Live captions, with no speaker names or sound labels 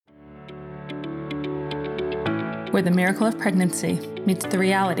where the miracle of pregnancy meets the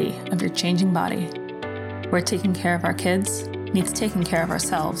reality of your changing body, where taking care of our kids meets taking care of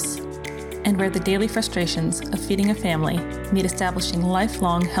ourselves, and where the daily frustrations of feeding a family meet establishing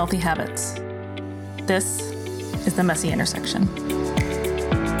lifelong healthy habits. This is the messy intersection.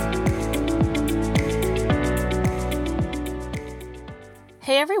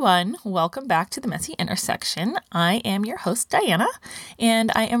 Hey everyone, welcome back to the Messy Intersection. I am your host, Diana, and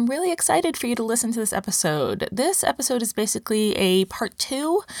I am really excited for you to listen to this episode. This episode is basically a part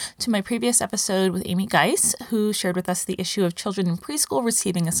 2 to my previous episode with Amy Geis, who shared with us the issue of children in preschool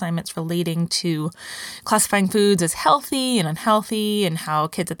receiving assignments relating to classifying foods as healthy and unhealthy, and how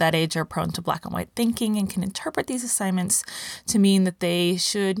kids at that age are prone to black and white thinking and can interpret these assignments to mean that they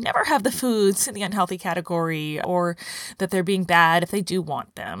should never have the foods in the unhealthy category, or that they're being bad if they do want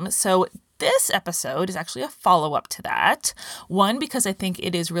them. So this episode is actually a follow-up to that. One, because I think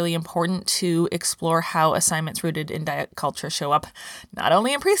it is really important to explore how assignments rooted in diet culture show up not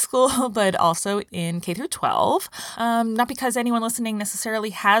only in preschool, but also in K-12. Not because anyone listening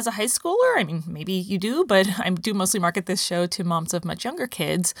necessarily has a high schooler. I mean, maybe you do, but I do mostly market this show to moms of much younger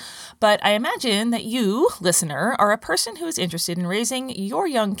kids. But I imagine that you, listener, are a person who is interested in raising your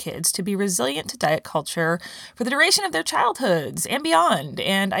young kids to be resilient to diet culture for the duration of their childhoods and beyond.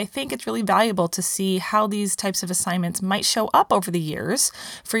 And I think it's really valuable to see how these types of assignments might show up over the years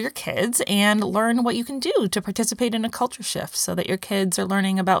for your kids and learn what you can do to participate in a culture shift so that your kids are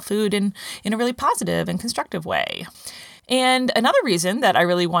learning about food in a really positive and constructive way. And another reason that I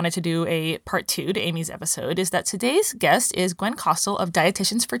really wanted to do a part 2 to Amy's episode is that today's guest is Gwen Kostal of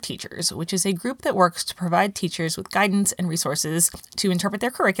Dietitians4Teachers, which is a group that works to provide teachers with guidance and resources to interpret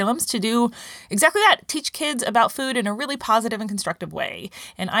their curriculums to do exactly that, teach kids about food in a really positive and constructive way.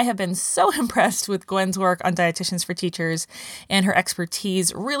 And I have been so impressed with Gwen's work on Dietitians4Teachers, and her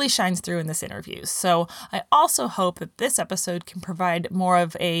expertise really shines through in this interview. So I also hope that this episode can provide more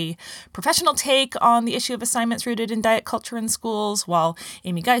of a professional take on the issue of assignments rooted in diet culture in schools, while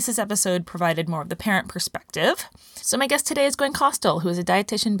Amy Geis's episode provided more of the parent perspective. So my guest today is Gwen Kostal, who is a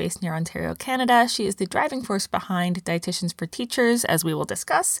dietitian based near Ontario, Canada. She is the driving force behind Dietitians4Teachers, as we will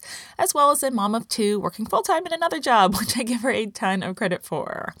discuss, as well as a mom of 2 working full-time in another job, which I give her a ton of credit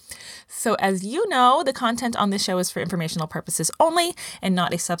for. So as you know, the content on this show is for informational purposes only and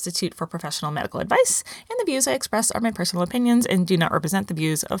not a substitute for professional medical advice, and the views I express are my personal opinions and do not represent the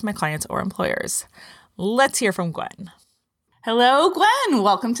views of my clients or employers. Let's hear from Gwen. Hello, Gwen.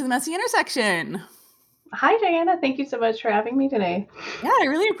 Welcome to the Messy Intersection. Hi, Diana. Thank you so much for having me today. Yeah, I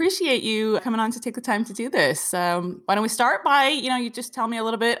really appreciate you coming on to take the time to do this. Why don't we start by, you just tell me a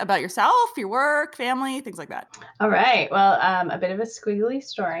little bit about yourself, your work, family, things like that. All right. Well, a bit of a squiggly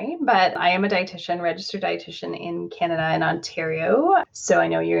story, but I am a dietitian, registered dietitian in Canada and Ontario. So I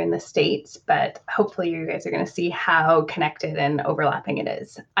know you're in the States, but hopefully you guys are going to see how connected and overlapping it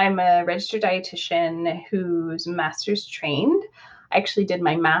is. I'm a registered dietitian who's master's trained. I actually did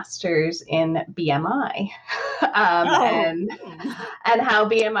my master's in BMI and how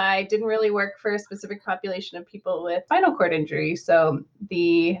BMI didn't really work for a specific population of people with spinal cord injury. So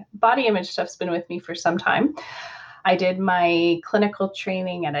the body image stuff's been with me for some time. I did my clinical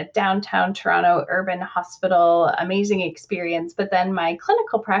training at a downtown Toronto urban hospital, amazing experience, but then my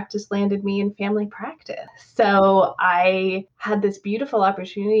clinical practice landed me in family practice. So I had this beautiful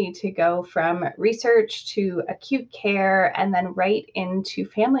opportunity to go from research to acute care and then right into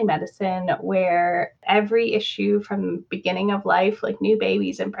family medicine, where every issue from beginning of life, like new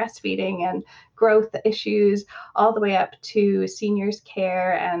babies and breastfeeding and growth issues, all the way up to seniors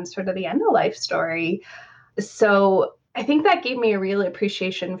care and sort of the end of life story. So I think that gave me a real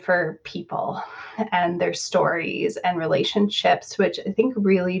appreciation for people and their stories and relationships, which I think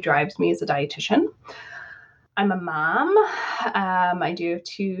really drives me as a dietitian. I'm a mom. I do have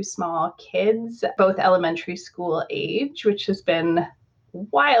 2 small kids, both elementary school age, which has been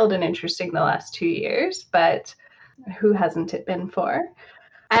wild and interesting the last 2 years, but who hasn't it been for?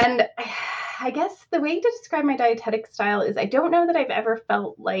 And I guess the way to describe my dietetic style is I don't know that I've ever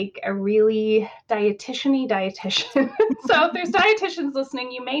felt like a really dietitian-y dietitian. So if there's dietitians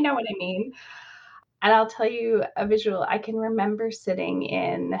listening, you may know what I mean. And I'll tell you a visual. I can remember sitting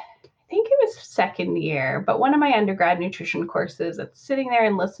in, I think it was second year, but one of my undergrad nutrition courses, sitting there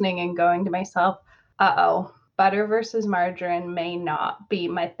and listening and going to myself, butter versus margarine may not be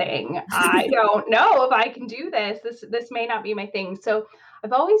my thing. I don't know if I can do this. This may not be my thing. So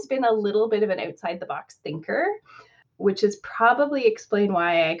I've always been a little bit of an outside the box thinker, which is probably explain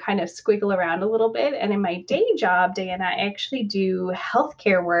why I kind of squiggle around a little bit. And in my day job, Diana, I actually do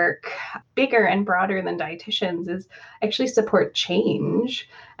healthcare work, bigger and broader than dietitians, is actually support change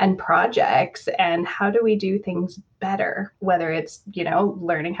and projects and how do we do things better, whether it's,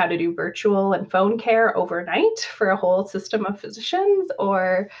 learning how to do virtual and phone care overnight for a whole system of physicians,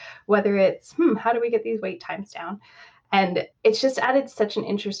 or whether it's, how do we get these wait times down? And it's just added such an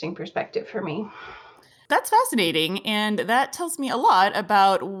interesting perspective for me. That's fascinating. And that tells me a lot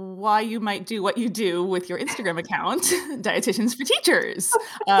about why you might do what you do with your Instagram account, Dietitians4Teachers,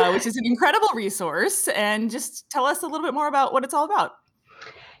 which is an incredible resource. And just tell us a little bit more about what it's all about.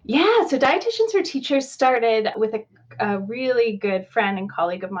 Yeah, so Dietitians4Teachers started with a really good friend and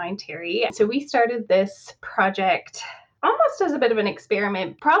colleague of mine, Terry. So we started this project almost as a bit of an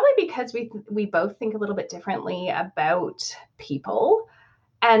experiment, probably because we both think a little bit differently about people.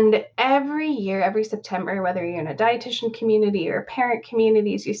 And every year, every September, whether you're in a dietitian community or parent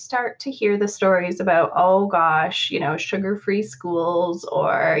communities, you start to hear the stories about, oh gosh, sugar-free schools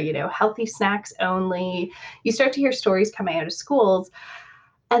or, healthy snacks only. You start to hear stories coming out of schools.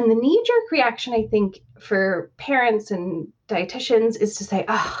 And the knee-jerk reaction, I think, for parents and dietitians is to say,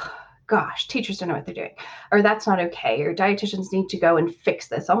 oh, gosh, teachers don't know what they're doing, or that's not okay, or dietitians need to go and fix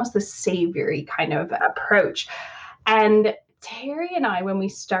this, almost the savory kind of approach. And Terry and I, when we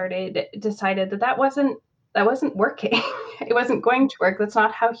started, decided that wasn't working. It wasn't going to work. That's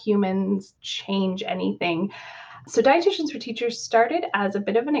not how humans change anything. So Dietitians4Teachers started as a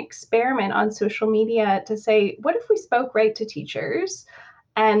bit of an experiment on social media to say, what if we spoke right to teachers?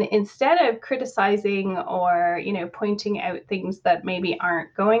 And instead of criticizing or, pointing out things that maybe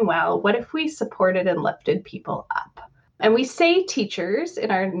aren't going well, what if we supported and lifted people up? And we say teachers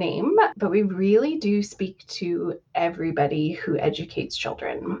in our name, but we really do speak to everybody who educates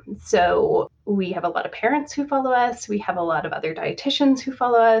children. So we have a lot of parents who follow us. We have a lot of other dietitians who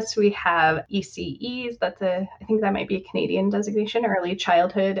follow us. We have ECEs. I think that might be a Canadian designation, early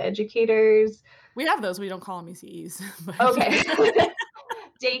childhood educators. We have those. We don't call them ECEs. Okay.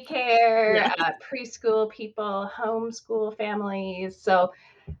 Daycare, preschool people, homeschool families. So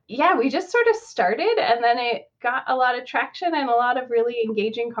yeah, we just sort of started and then it got a lot of traction and a lot of really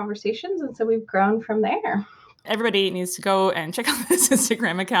engaging conversations. And so we've grown from there. Everybody needs to go and check out this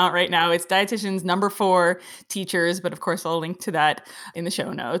Instagram account right now. It's Dietitians4Teachers, but of course I'll link to that in the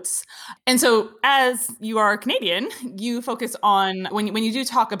show notes. And so as you are Canadian, you focus on, when you do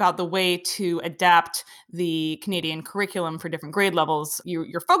talk about the way to adapt the Canadian curriculum for different grade levels,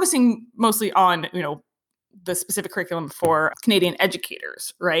 you're focusing mostly on, the specific curriculum for Canadian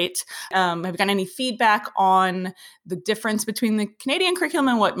educators, right? Have you gotten any feedback on the difference between the Canadian curriculum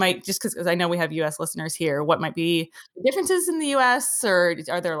and what might, just because I know we have US listeners here, what might be the differences in the US, or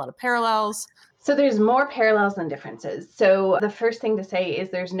are there a lot of parallels? So there's more parallels than differences. So the first thing to say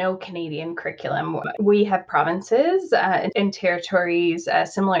is there's no Canadian curriculum. We have provinces and territories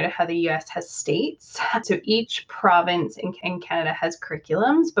similar to how the US has states. So each province in Canada has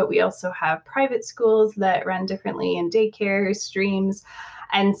curriculums, but we also have private schools that run differently in daycare streams.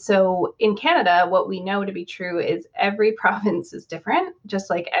 And so in Canada, what we know to be true is every province is different,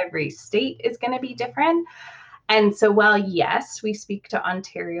 just like every state is going to be different. And so while, yes, we speak to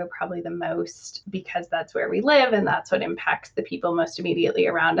Ontario probably the most because that's where we live and that's what impacts the people most immediately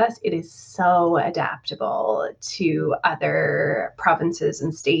around us, it is so adaptable to other provinces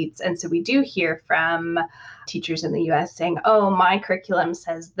and states. And so we do hear from teachers in the US saying, oh, my curriculum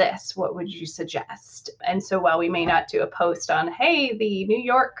says this, what would you suggest? And so while we may not do a post on, hey, the New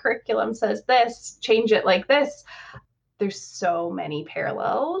York curriculum says this, change it like this, there's so many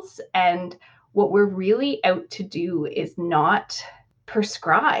parallels. And what we're really out to do is not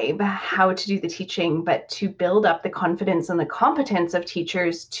prescribe how to do the teaching, but to build up the confidence and the competence of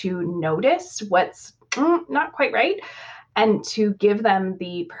teachers to notice what's not quite right and to give them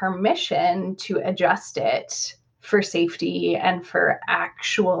the permission to adjust it for safety and for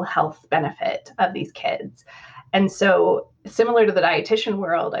actual health benefit of these kids. And so similar to the dietitian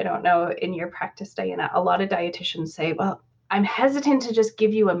world, I don't know in your practice, Diana, a lot of dietitians say, well, I'm hesitant to just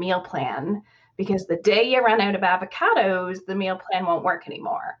give you a meal plan because the day you run out of avocados, the meal plan won't work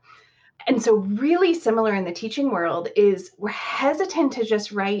anymore. And so really similar in the teaching world is we're hesitant to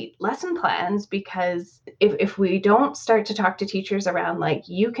just write lesson plans because if we don't start to talk to teachers around like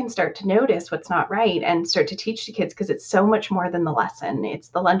you can start to notice what's not right and start to teach the kids, because it's so much more than the lesson. It's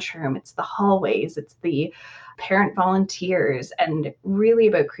the lunchroom, it's the hallways, it's the parent volunteers, and really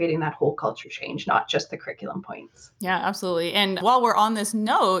about creating that whole culture change, not just the curriculum points. Yeah, absolutely. And while we're on this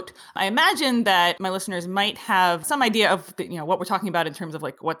note, I imagine that my listeners might have some idea of what we're talking about in terms of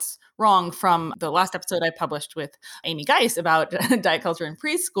like what's wrong wrong from the last episode I published with Amy Geis about diet culture in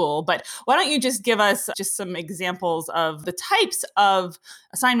preschool. But why don't you just give us just some examples of the types of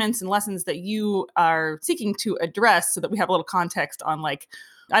assignments and lessons that you are seeking to address so that we have a little context on, like,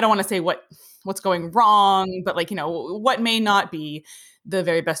 I don't want to say what's going wrong, but what may not be the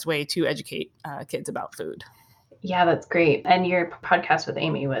very best way to educate kids about food. Yeah, that's great. And your podcast with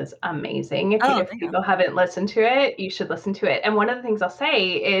Amy was amazing. If Yeah. people haven't listened to it, you should listen to it. And one of the things I'll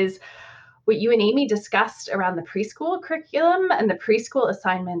say is what you and Amy discussed around the preschool curriculum and the preschool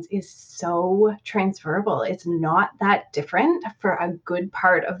assignments is so transferable. It's not that different for a good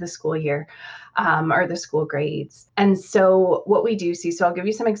part of the school year or the school grades. And so what we do see, so I'll give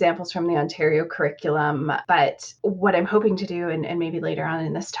you some examples from the Ontario curriculum, but what I'm hoping to do, and maybe later on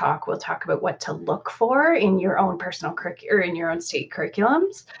in this talk, we'll talk about what to look for in your own personal curriculum or in your own state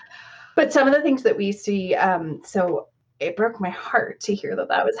curriculums. But some of the things that we see, so it broke my heart to hear that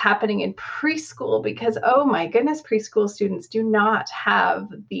was happening in preschool because, oh my goodness, preschool students do not have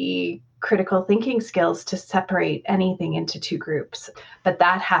the critical thinking skills to separate anything into two groups. But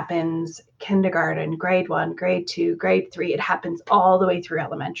that happens kindergarten, grade 1, grade 2, grade 3. It happens all the way through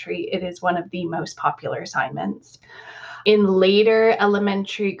elementary. It is one of the most popular assignments. In later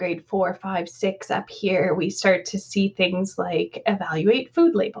elementary, grade 4, 5, 6 up here, we start to see things like evaluate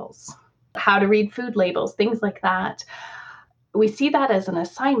food labels, how to read food labels, things like that. We see that as an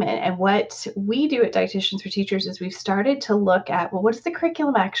assignment. And what we do at Dietitians4Teachers is we've started to look at, well, what does the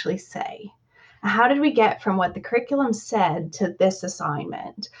curriculum actually say? How did we get from what the curriculum said to this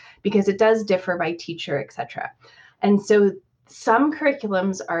assignment? Because it does differ by teacher, et cetera. And so some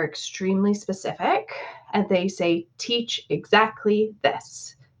curriculums are extremely specific and they say, teach exactly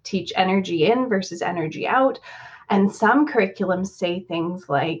this, teach energy in versus energy out. And some curriculums say things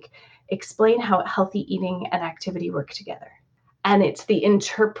like, explain how healthy eating and activity work together. And it's the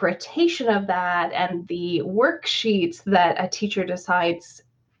interpretation of that and the worksheets that a teacher decides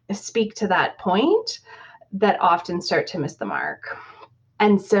speak to that point that often start to miss the mark.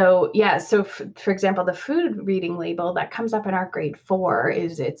 And so, for example, the food reading label that comes up in our grade 4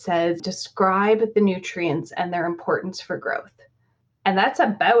 is it says, describe the nutrients and their importance for growth. And that's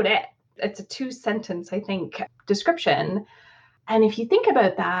about it. It's a 2-sentence, I think, description. And if you think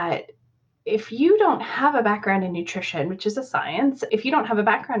about that, if you don't have a background in nutrition, which is a science, if you don't have a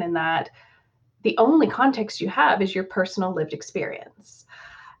background in that, the only context you have is your personal lived experience.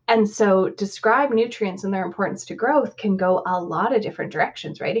 And so describe nutrients and their importance to growth can go a lot of different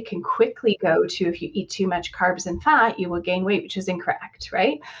directions, right? It can quickly go to, if you eat too much carbs and fat, you will gain weight, which is incorrect,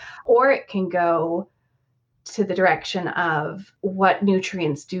 right? Or it can go to the direction of what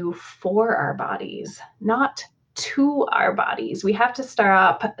nutrients do for our bodies, not to our bodies. We have to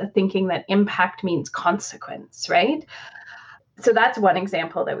start thinking that impact means consequence, right? So that's one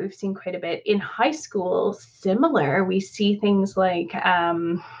example that we've seen quite a bit. In high school, similar, we see things like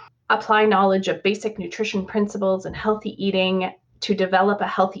apply knowledge of basic nutrition principles and healthy eating to develop a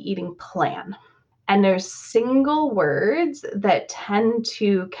healthy eating plan. And there's single words that tend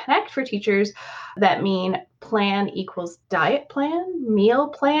to connect for teachers that mean plan equals diet plan, meal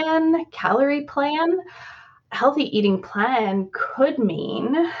plan, calorie plan. Healthy eating plan could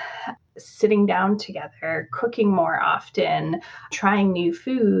mean sitting down together, cooking more often, trying new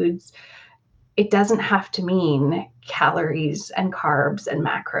foods. It doesn't have to mean calories and carbs and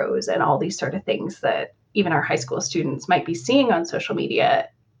macros and all these sort of things that even our high school students might be seeing on social media.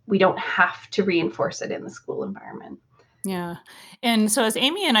 We don't have to reinforce it in the school environment. Yeah. And so as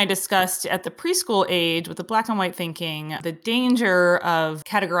Amy and I discussed at the preschool age with the black and white thinking, the danger of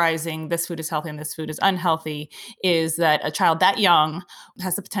categorizing this food is healthy and this food is unhealthy is that a child that young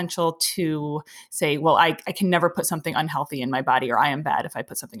has the potential to say, well, I can never put something unhealthy in my body, or I am bad if I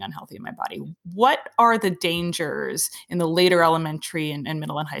put something unhealthy in my body. What are the dangers in the later elementary and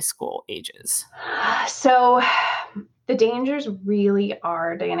middle and high school ages? So the dangers really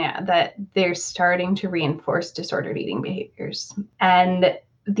are, Diana, that they're starting to reinforce disordered eating behaviors. And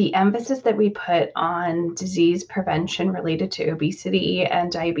the emphasis that we put on disease prevention related to obesity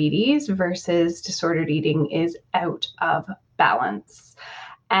and diabetes versus disordered eating is out of balance.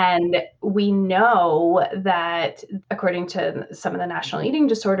 And we know that according to some of the national eating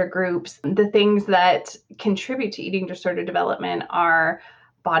disorder groups, the things that contribute to eating disorder development are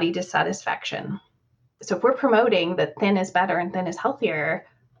body dissatisfaction. So if we're promoting that thin is better and thin is healthier,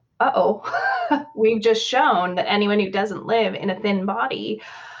 we've just shown that anyone who doesn't live in a thin body.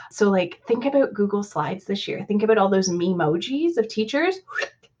 So like, think about Google Slides this year. Think about all those memojis of teachers.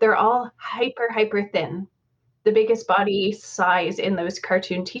 They're all hyper thin. The biggest body size in those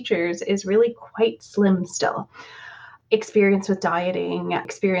cartoon teachers is really quite slim still. experience with dieting,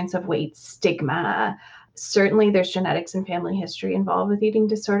 experience of weight, stigma. Certainly there's genetics and family history involved with eating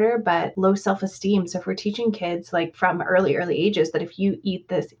disorder, but low self-esteem. So if we're teaching kids like from early ages that if you eat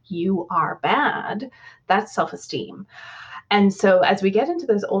this, you are bad, that's self-esteem. And so as we get into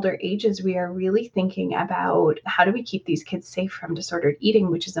those older ages, we are really thinking about how do we keep these kids safe from disordered eating,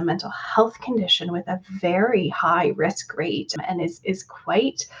 which is a mental health condition with a very high risk rate and is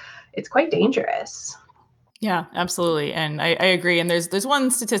quite, it's quite dangerous. Yeah, absolutely. And I agree. And there's one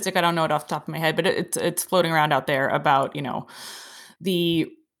statistic, I don't know it off the top of my head, but it's floating around out there about,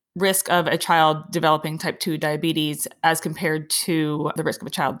 the risk of a child developing type 2 diabetes as compared to the risk of a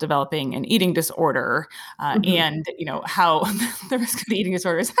child developing an eating disorder. And, how the risk of the eating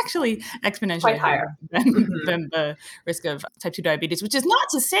disorder is actually exponentially Quite higher higher. than the risk of type 2 diabetes, which is not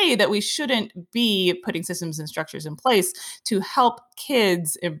to say that we shouldn't be putting systems and structures in place to help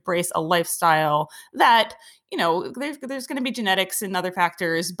kids embrace a lifestyle that there's going to be genetics and other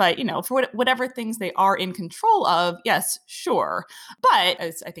factors, but, for whatever things they are in control of, yes, sure. But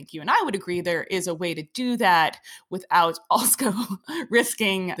as I think you and I would agree, there is a way to do that without also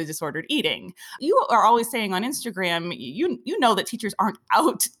risking the disordered eating. You are always saying on Instagram, you know that teachers aren't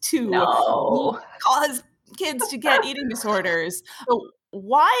out to No. cause kids to get eating disorders. So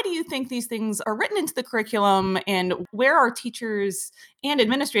why do you think these things are written into the curriculum, and where are teachers and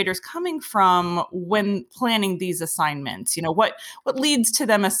administrators coming from when planning these assignments? What leads to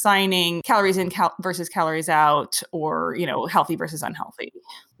them assigning calories in versus calories out, or, healthy versus unhealthy?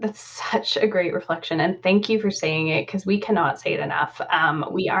 That's such a great reflection. And thank you for saying it because we cannot say it enough.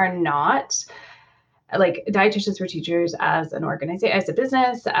 We are not like Dietitians for Teachers as an organization, as a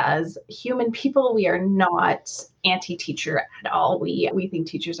business, as human people, we are not anti-teacher at all. We think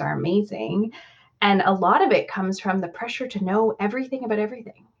teachers are amazing. And a lot of it comes from the pressure to know everything about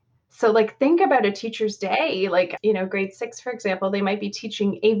everything. So like think about a teacher's day, like, grade 6, for example, they might be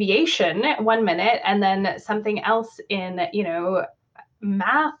teaching aviation 1 minute and then something else in,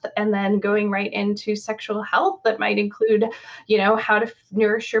 math, and then going right into sexual health that might include, how to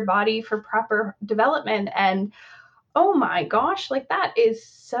nourish your body for proper development. And oh my gosh, like that is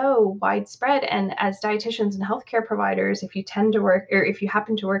so widespread. And as dietitians and healthcare providers, if you tend to work or if you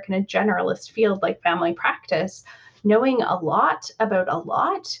happen to work in a generalist field like family practice, knowing a lot about a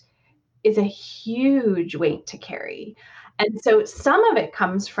lot is a huge weight to carry. And so some of it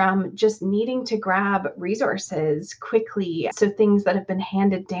comes from just needing to grab resources quickly. So things that have been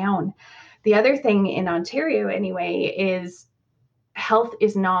handed down. The other thing in Ontario, anyway, is health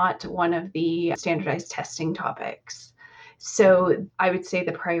is not one of the standardized testing topics. So I would say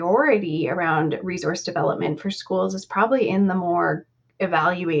the priority around resource development for schools is probably in the more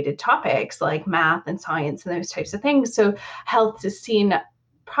evaluated topics like math and science and those types of things. So health is seen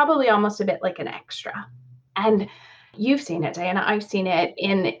probably almost a bit like an extra. And you've seen it, Diana, I've seen it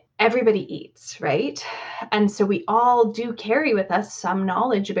in everybody eats, right? And so we all do carry with us some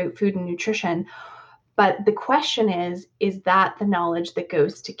knowledge about food and nutrition. But the question is that the knowledge that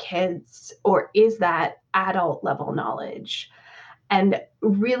goes to kids, or is that adult level knowledge? And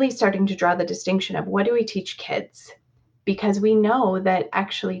really starting to draw the distinction of what do we teach kids? Because we know that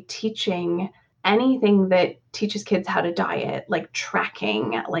actually teaching anything that teaches kids how to diet, like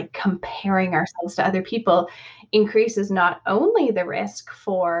tracking, like comparing ourselves to other people, increases not only the risk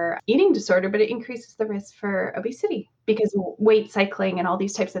for eating disorder, but it increases the risk for obesity because weight cycling and all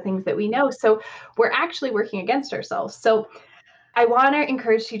these types of things that we know. So we're actually working against ourselves. So I want to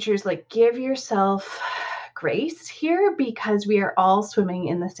encourage teachers, like, give yourself grace here because we are all swimming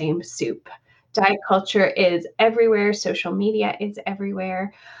in the same soup. Diet culture is everywhere, social media is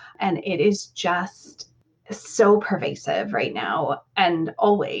everywhere, and it is just so pervasive right now and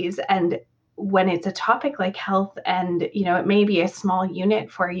always. And when it's a topic like health and, it may be a small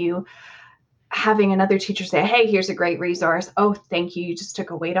unit for you, having another teacher say, hey, here's a great resource. Oh, thank you. You just took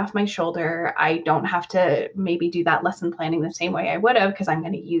a weight off my shoulder. I don't have to maybe do that lesson planning the same way I would have because I'm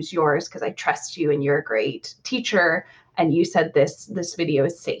going to use yours because I trust you and you're a great teacher. And you said this video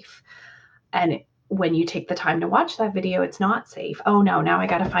is safe. And when you take the time to watch that video, it's not safe. Oh no, now I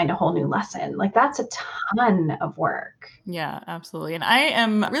got to find a whole new lesson. Like that's a ton of work. Yeah, absolutely. And I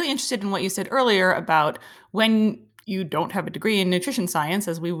am really interested in what you said earlier about when you don't have a degree in nutrition science,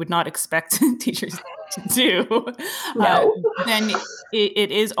 as we would not expect teachers to do, No. then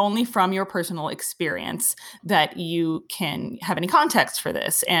it is only from your personal experience that you can have any context for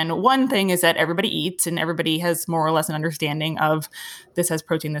this. And one thing is that everybody eats and everybody has more or less an understanding of this has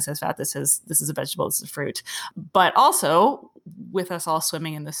protein, this has fat, this is a vegetable, this is a fruit. But also with us all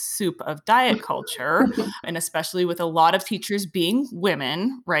swimming in the soup of diet culture, and especially with a lot of teachers being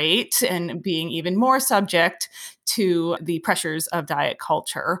women, right? And being even more subject to the pressures of diet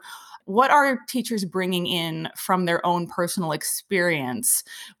culture. What are teachers bringing in from their own personal experience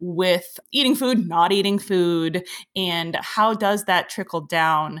with eating food, not eating food, and how does that trickle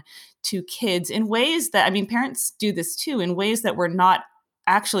down to kids in ways that, I mean, parents do this too, in ways that we're not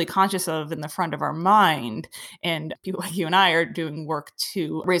actually conscious of in the front of our mind. And people like you and I are doing work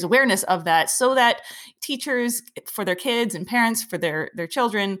to raise awareness of that so that teachers for their kids and parents for their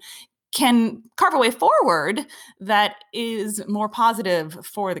children can carve a way forward that is more positive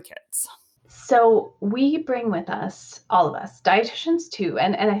for the kids. So we bring with us, all of us, dietitians too.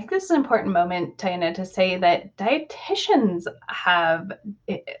 And I think this is an important moment, Diana, to say that dietitians have,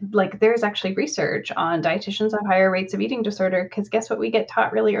 like, there's actually research on dietitians have higher rates of eating disorder because guess what we get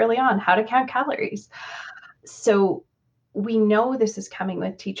taught really early on? How to count calories. So we know this is coming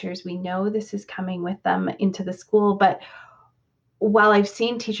with teachers. We know this is coming with them into the school. But while I've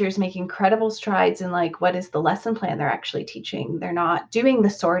seen teachers make incredible strides in like what is the lesson plan they're actually teaching, they're not doing the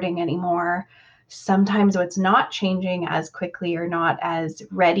sorting anymore. Sometimes what's not changing as quickly or not as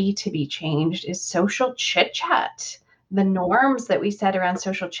ready to be changed is social chit chat. The norms that we set around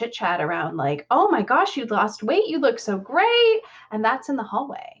social chit chat around like, oh my gosh, you lost weight, you look so great. And that's in the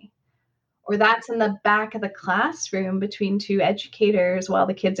hallway. Or that's in the back of the classroom between two educators while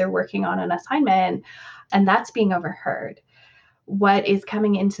the kids are working on an assignment. And that's being overheard. What is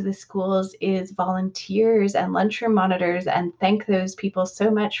coming into the schools is volunteers and lunchroom monitors, and thank those people so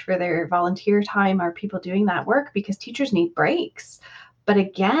much for their volunteer time or people doing that work because teachers need breaks. But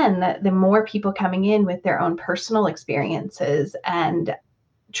again, the more people coming in with their own personal experiences and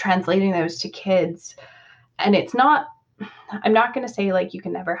translating those to kids, and it's not, I'm not going to say like you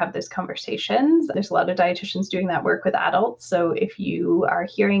can never have those conversations. There's a lot of dietitians doing that work with adults. So if you are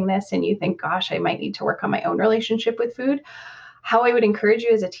hearing this and you think, gosh, I might need to work on my own relationship with food, how I would encourage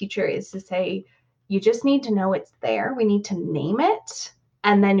you as a teacher is to say, you just need to know it's there. We need to name it.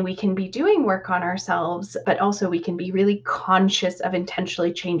 And then we can be doing work on ourselves, but also we can be really conscious of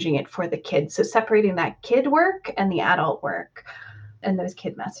intentionally changing it for the kids. So separating that kid work and the adult work and those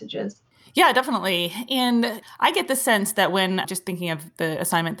kid messages. Yeah, definitely. And I get the sense that when just thinking of the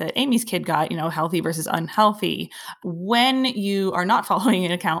assignment that Amy's kid got, healthy versus unhealthy, when you are not following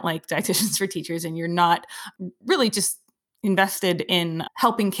an account like Dietitians for Teachers and you're not really just invested in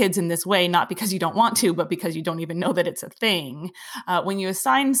helping kids in this way, not because you don't want to, but because you don't even know that it's a thing. When you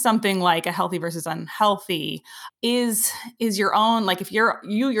assign something like a healthy versus unhealthy, is your own, like if you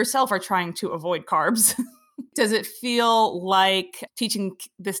yourself are trying to avoid carbs, does it feel like teaching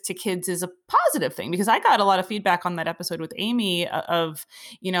this to kids is a positive thing? Because I got a lot of feedback on that episode with Amy of,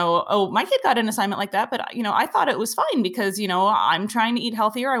 oh, my kid got an assignment like that, but, I thought it was fine because, I'm trying to eat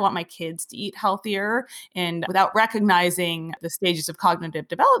healthier. I want my kids to eat healthier. And without recognizing the stages of cognitive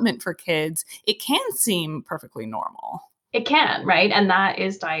development for kids, it can seem perfectly normal. It can, right? And that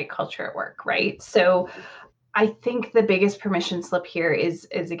is diet culture at work, right? So I think the biggest permission slip here is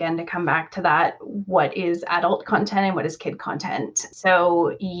again to come back to that, what is adult content and what is kid content.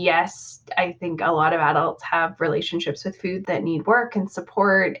 So yes, I think a lot of adults have relationships with food that need work and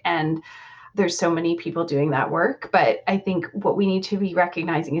support, and there's so many people doing that work. But I think what we need to be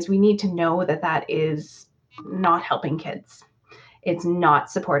recognizing is we need to know that that is not helping kids. It's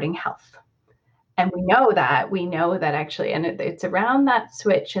not supporting health. And we know that actually, and it's around that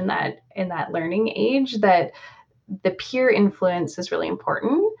switch in that learning age that the peer influence is really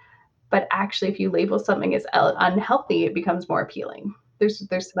important. But actually, if you label something as unhealthy, it becomes more appealing. There's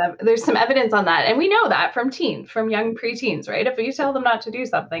some evidence on that, and we know that from young preteens, right? If you tell them not to do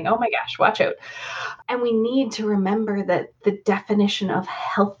something, oh my gosh, watch out. And we need to remember that the definition of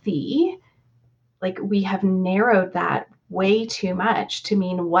healthy, like we have narrowed that way too much to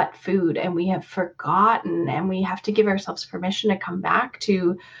mean what food, and we have forgotten, and we have to give ourselves permission to come back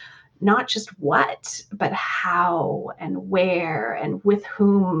to not just what, but how and where and with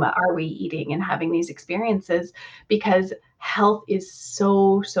whom are we eating and having these experiences, because health is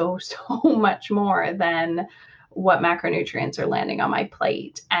so, so, so much more than what macronutrients are landing on my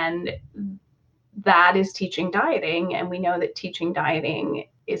plate. And that is teaching dieting. And we know that teaching dieting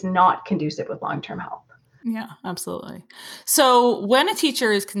is not conducive with long-term health. Yeah, absolutely. So when a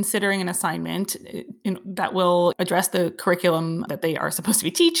teacher is considering an assignment that will address the curriculum that they are supposed to be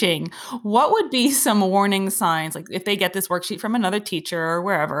teaching, what would be some warning signs? Like if they get this worksheet from another teacher or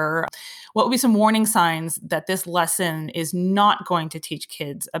wherever, what would be some warning signs that this lesson is not going to teach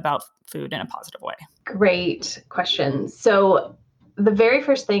kids about food in a positive way? Great question. So The very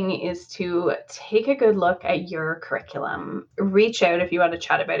first thing is to take a good look at your curriculum. Reach out if you want to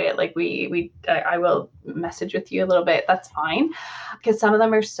chat about it. Like I will message with you a little bit. That's fine, because some of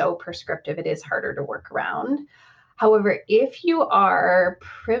them are so prescriptive. It is harder to work around. However, if you are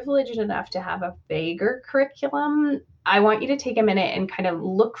privileged enough to have a vaguer curriculum, I want you to take a minute and kind of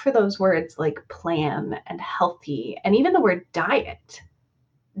look for those words like plan and healthy, and even the word diet.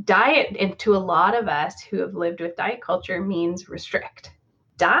 Diet, and to a lot of us who have lived with diet culture, means restrict.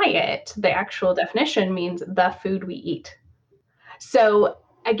 Diet, the actual definition, means the food we eat. So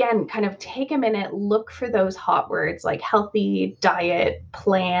again, kind of take a minute, look for those hot words like healthy, diet,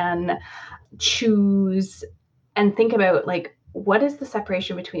 plan, choose, and think about like, what is the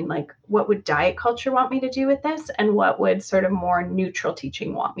separation between like what would diet culture want me to do with this and what would sort of more neutral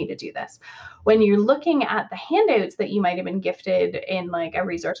teaching want me to do this. When you're looking at the handouts that you might have been gifted in like a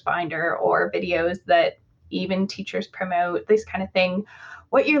resource binder or videos that even teachers promote, this kind of thing,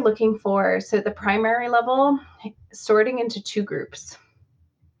 what you're looking for. So at the primary level, sorting into two groups,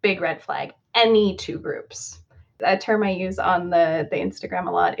 big red flag, any two groups. A term I use on the Instagram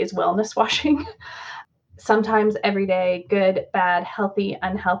a lot is wellness washing. Sometimes every day, good, bad, healthy,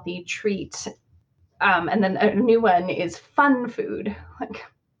 unhealthy, treat. And then a new one is fun food. Like,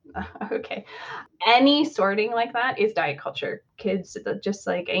 okay. Any sorting like that is diet culture. Kids, just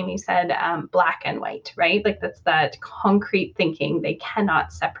like Amy said, black and white, right? Like that's that concrete thinking. They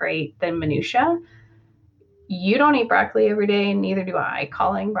cannot separate the minutia. You don't eat broccoli every day, and neither do I.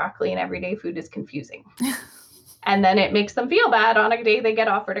 Calling broccoli an everyday food is confusing. And then it makes them feel bad on a day they get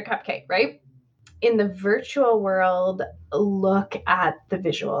offered a cupcake, right? In the virtual world, look at the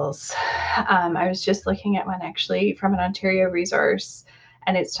visuals. I was just looking at one actually from an Ontario resource,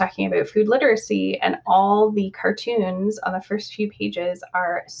 and it's talking about food literacy, and all the cartoons on the first few pages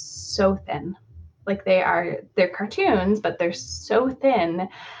are so thin. Like they're cartoons, but they're so thin.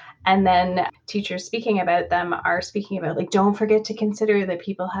 And then teachers speaking about them are speaking about like, don't forget to consider that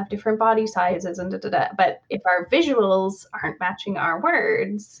people have different body sizes and da da da. But if our visuals aren't matching our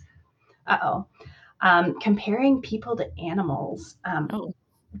words, uh-oh. Comparing people to animals,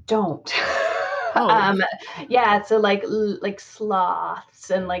 don't. Yeah, so like sloths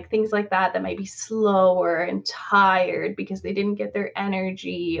and like things like that might be slower and tired because they didn't get their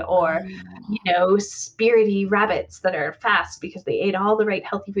energy, or spirity rabbits that are fast because they ate all the right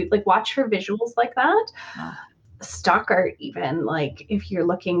healthy food. Like watch for visuals like that. Wow. Stock art, even like if you're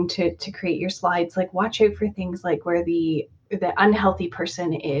looking to create your slides, like watch out for things like where the unhealthy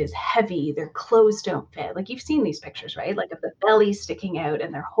person is heavy, their clothes don't fit. Like you've seen these pictures, right? Like of the belly sticking out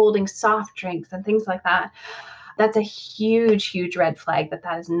and they're holding soft drinks and things like that. That's a huge red flag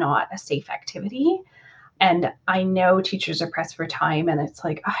that is not a safe activity. And I know teachers are pressed for time, and it's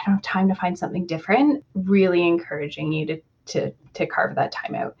like, oh, I don't have time to find something different. Really encouraging you to carve that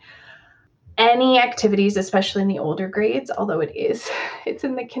time out. Any activities, especially in the older grades, although it's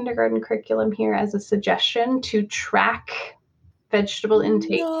in the kindergarten curriculum here as a suggestion to track vegetable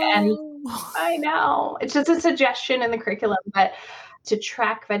intake. No. And I know it's just a suggestion in the curriculum, but to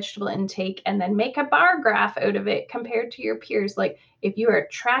track vegetable intake and then make a bar graph out of it compared to your peers. Like if you are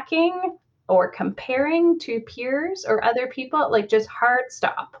tracking or comparing to peers or other people, like just hard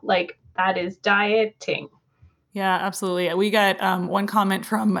stop. Like that is dieting. Yeah, absolutely. We got one comment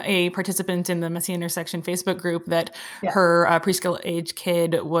from a participant in the Messy Intersection Facebook group that her preschool age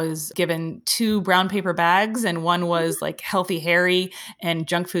kid was given 2 brown paper bags, and one was like Healthy Harry and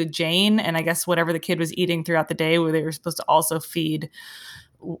Junk Food Jane. And I guess whatever the kid was eating throughout the day, where they were supposed to also feed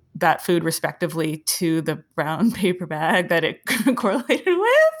that food respectively to the brown paper bag that it correlated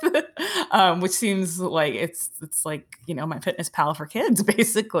with, which seems like it's like, MyFitnessPal for kids,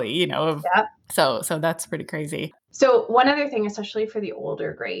 basically, So that's pretty crazy. So one other thing, especially for the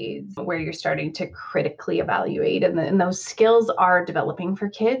older grades where you're starting to critically evaluate and those skills are developing for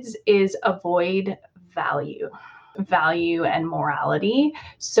kids, is avoid value and morality.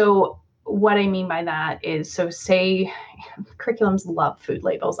 So what I mean by that is, so say curriculums love food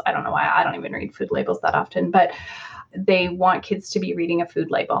labels. I don't know why. I don't even read food labels that often, but they want kids to be reading a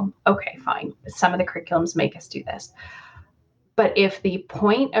food label. Okay, fine. Some of the curriculums make us do this. But if the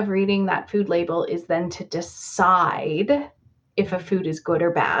point of reading that food label is then to decide if a food is good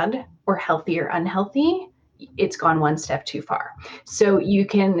or bad, or healthy or unhealthy, it's gone one step too far. So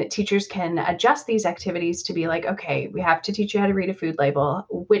teachers can adjust these activities to be like, okay, we have to teach you how to read a food label.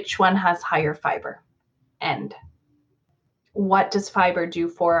 Which one has higher fiber? And what does fiber do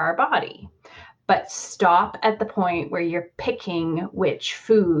for our body? But stop at the point where you're picking which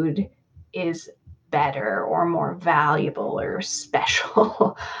food is better or more valuable or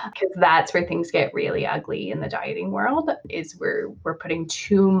special, because that's where things get really ugly in the dieting world, is we're putting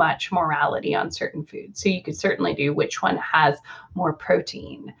too much morality on certain foods. So you could certainly do which one has more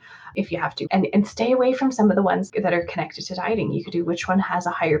protein if you have to, and stay away from some of the ones that are connected to dieting. You could do which one has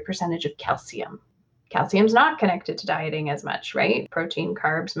a higher percentage of calcium. Calcium's not connected to dieting as much, right? Protein,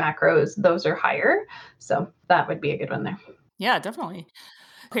 carbs, macros, those are higher. So that would be a good one there. Yeah, definitely.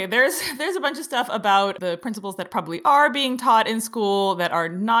 Okay, there's a bunch of stuff about the principles that probably are being taught in school that are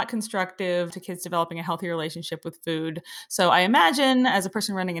not constructive to kids developing a healthy relationship with food. So I imagine, as a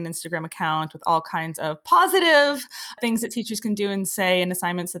person running an Instagram account with all kinds of positive things that teachers can do and say, and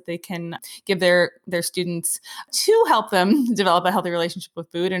assignments that they can give their students to help them develop a healthy relationship with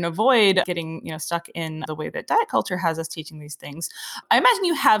food and avoid getting, stuck in the way that diet culture has us teaching these things. I imagine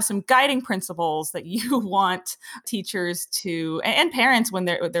you have some guiding principles that you want teachers to, and parents, when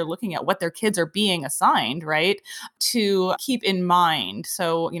they're looking at what their kids are being assigned, right, to keep in mind.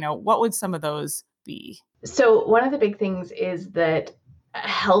 So, what would some of those be? So one of the big things is that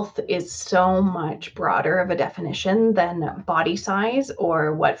health is so much broader of a definition than body size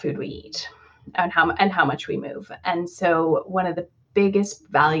or what food we eat and how much we move. And so one of the biggest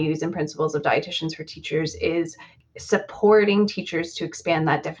values and principles of Dietitians for Teachers is supporting teachers to expand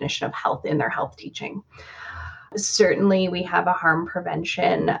that definition of health in their health teaching. Certainly, we have a harm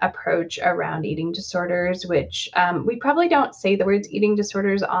prevention approach around eating disorders, which we probably don't say the words eating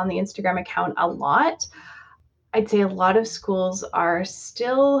disorders on the Instagram account a lot. I'd say a lot of schools are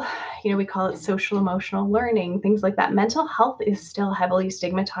still, we call it social emotional learning, things like that. Mental health is still heavily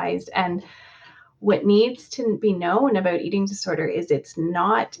stigmatized. And what needs to be known about eating disorder is it's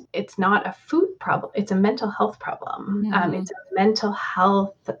not a food problem. It's a mental health problem. Mm-hmm. It's a mental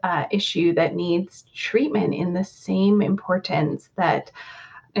health issue that needs treatment in the same importance that,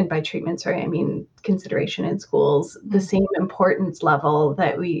 and by treatment, sorry, I mean consideration in schools, the same importance level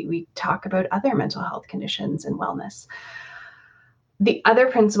that we talk about other mental health conditions and wellness. The other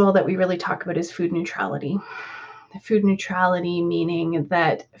principle that we really talk about is food neutrality. Food neutrality meaning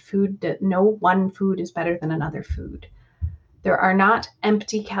that no one food is better than another food. There are not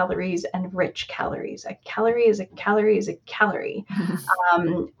empty calories and rich calories. A calorie is a calorie is a calorie.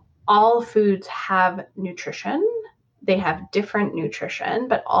 All foods have nutrition. They have different nutrition,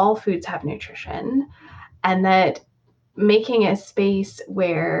 but all foods have nutrition. And that making a space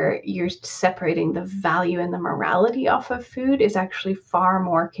where you're separating the value and the morality off of food is actually far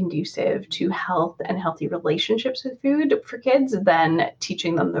more conducive to health and healthy relationships with food for kids than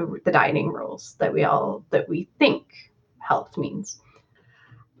teaching them the dieting rules that we think health means.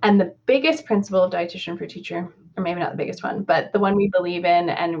 And the biggest principle of Dietitian for Teacher, or maybe not the biggest one, but the one we believe in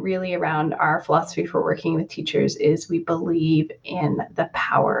and really around our philosophy for working with teachers, is we believe in the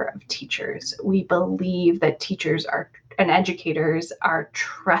power of teachers. We believe that teachers and educators are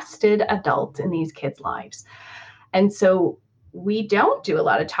trusted adults in these kids' lives. And so we don't do a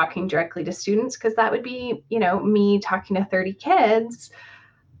lot of talking directly to students, because that would be, me talking to 30 kids.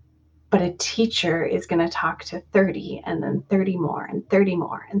 But a teacher is going to talk to 30 and then 30 more and 30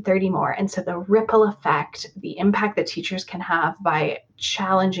 more and 30 more. And so the ripple effect, the impact that teachers can have by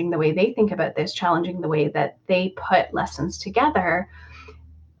challenging the way they think about this, challenging the way that they put lessons together,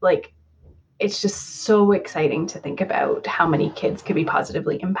 it's just so exciting to think about how many kids could be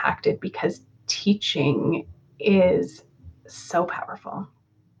positively impacted, because teaching is so powerful.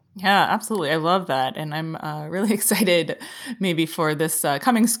 Yeah, absolutely. I love that. And I'm really excited maybe for this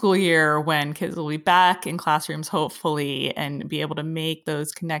coming school year, when kids will be back in classrooms, hopefully, and be able to make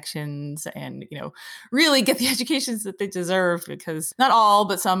those connections and, really get the educations that they deserve, because not all,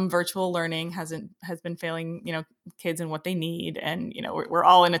 but some virtual learning has been failing, kids and what they need. And, we're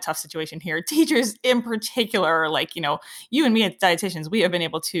all in a tough situation here. Teachers in particular, like, you and me as dietitians, we have been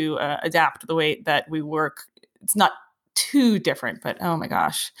able to adapt the way that we work. It's not too different, but oh my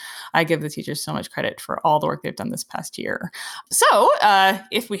gosh, I give the teachers so much credit for all the work they've done this past year. So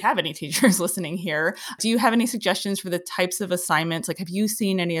if we have any teachers listening here, do you have any suggestions for the types of assignments? Like, have you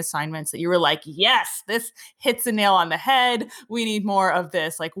seen any assignments that you were like, yes, this hits the nail on the head, we need more of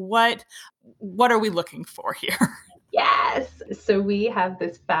this? Like, what are we looking for here? Yes. So we have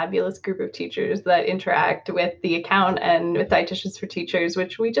this fabulous group of teachers that interact with the account and with Dietitians for Teachers,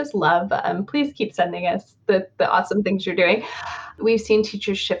 which we just love. Please keep sending us the awesome things you're doing. We've seen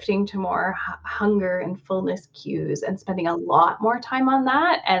teachers shifting to more hunger and fullness cues and spending a lot more time on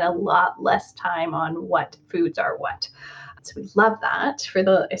that and a lot less time on what foods are what. So we love that,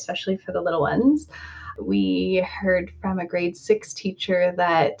 especially for the little ones. We heard from a grade 6 teacher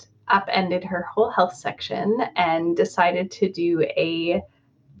that upended her whole health section and decided to do a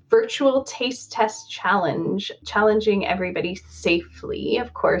virtual taste test challenge, challenging everybody safely,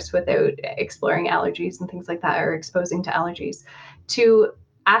 of course, without exploring allergies and things like that, or exposing to allergies, to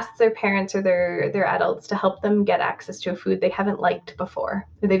ask their parents or their adults to help them get access to a food they haven't liked before,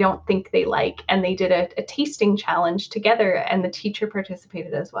 or they don't think they like. And they did a tasting challenge together, and the teacher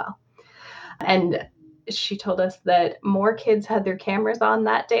participated as well. And she told us that more kids had their cameras on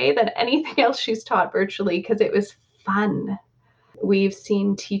that day than anything else she's taught virtually, because it was fun. We've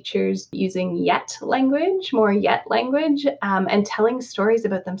seen teachers using yet language, more yet language, and telling stories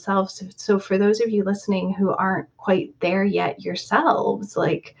about themselves. So for those of you listening who aren't quite there yet yourselves,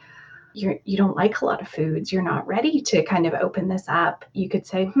 like you don't like a lot of foods, you're not ready to kind of open this up, you could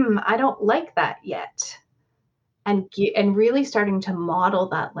say, I don't like that yet. And really starting to model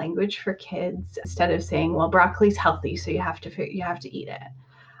that language for kids, instead of saying, well, broccoli's healthy, so you have to eat it.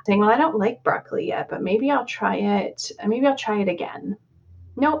 Saying, well, I don't like broccoli yet, but maybe I'll try it, and maybe I'll try it again.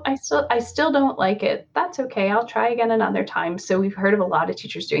 No, I still don't like it. That's okay. I'll try again another time. So we've heard of a lot of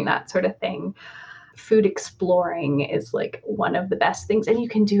teachers doing that sort of thing. Food exploring is like one of the best things, and you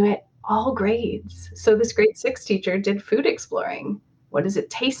can do it all grades. So this grade 6 teacher did food exploring. What does it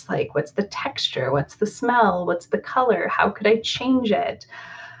taste like? What's the texture? What's the smell? What's the color? How could I change it?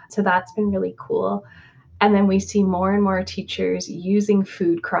 So that's been really cool. And then we see more and more teachers using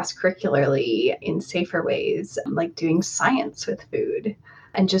food cross-curricularly in safer ways, like doing science with food,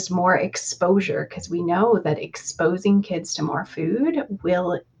 and just more exposure, because we know that exposing kids to more food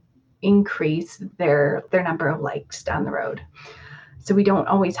will increase their number of likes down the road. So we don't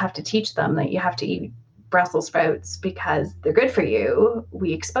always have to teach them that you have to eat Brussels sprouts because they're good for you.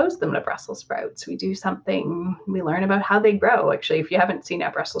 We expose them to Brussels sprouts. We do something, we learn about how they grow. Actually, if you haven't seen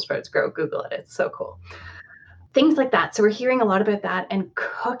how Brussels sprouts grow, Google it. It's so cool. Things like that. So we're hearing a lot about that. And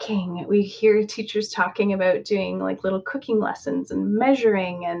cooking. We hear teachers talking about doing like little cooking lessons and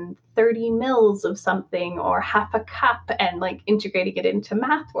measuring and 30 mils of something or half a cup, and like integrating it into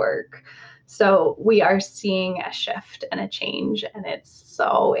math work. So we are seeing a shift and a change, and it's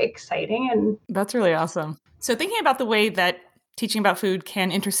so exciting. And that's really awesome. So thinking about the way that teaching about food can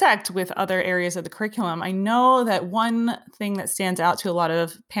intersect with other areas of the curriculum, I know that one thing that stands out to a lot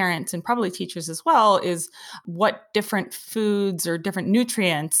of parents and probably teachers as well is what different foods or different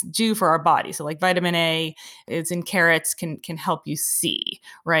nutrients do for our body. So like vitamin A is in carrots can help you see,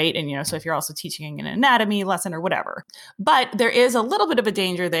 right? And so if you're also teaching an anatomy lesson or whatever. But there is a little bit of a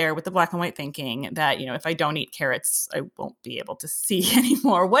danger there with the black and white thinking that, if I don't eat carrots, I won't be able to see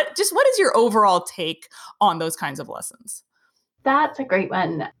anymore. What is your overall take on those kinds of lessons? That's a great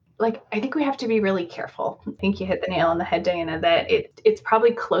one. Like, I think we have to be really careful. I think you hit the nail on the head, Diana, that it's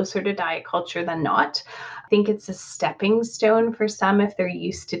probably closer to diet culture than not. I think it's a stepping stone for some if they're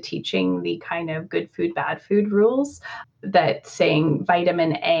used to teaching the kind of good food, bad food rules, that saying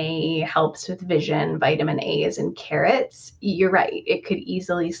vitamin A helps with vision, vitamin A is in carrots. You're right. It could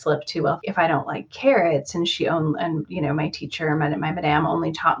easily slip to, well, if I don't like carrots, and my teacher, my madam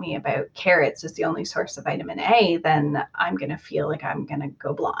only taught me about carrots as the only source of vitamin A, then I'm going to feel like I'm going to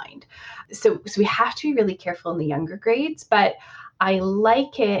go blind. So we have to be really careful in the younger grades, but I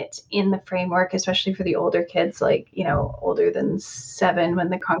like it in the framework, especially for the older kids, like, older than 7, when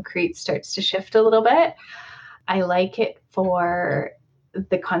the concrete starts to shift a little bit. I like it for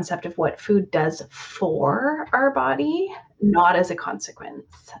the concept of what food does for our body, not as a consequence.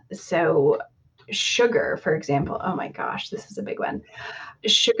 So sugar, for example, oh my gosh, this is a big one.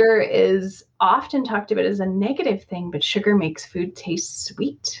 Sugar is often talked about as a negative thing, but sugar makes food taste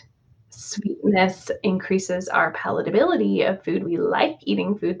sweet. Sweetness increases our palatability of food. We like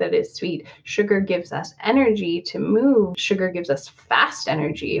eating food that is sweet. Sugar gives us energy to move. Sugar gives us fast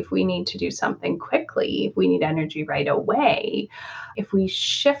energy if we need to do something quickly, if we need energy right away. If we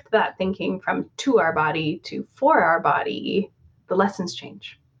shift that thinking from to our body to for our body, the lessons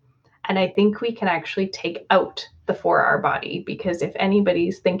change. And I think we can actually take out the for our body, because if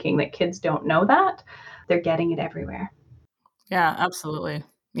anybody's thinking that kids don't know that, they're getting it everywhere. Yeah, absolutely.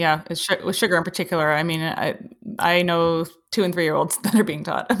 Yeah, with sugar in particular. I mean, I know 2 and 3-year-olds that are being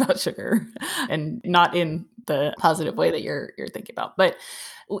taught about sugar, and not in the positive way that you're thinking about. But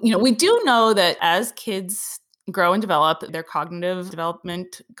we do know that as kids grow and develop, their cognitive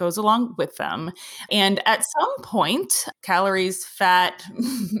development goes along with them. And at some point, calories, fat,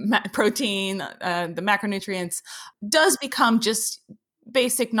 protein, the macronutrients does become just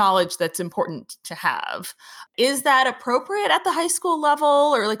basic knowledge that's important to have. Is that appropriate at the high school level,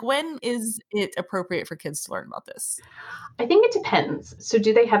 or like when is it appropriate for kids to learn about this? I think it depends. So,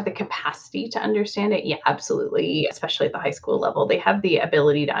 do they have the capacity to understand it? Yeah, absolutely. Especially at the high school level, they have the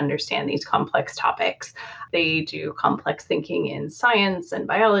ability to understand these complex topics. They do complex thinking in science and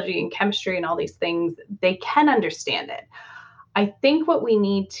biology and chemistry and all these things. They can understand it. I think what we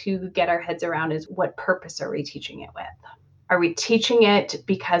need to get our heads around is, what purpose are we teaching it with? Are we teaching it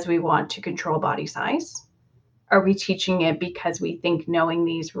because we want to control body size? Are we teaching it because we think knowing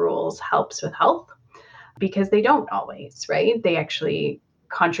these rules helps with health? Because they don't always, right? They actually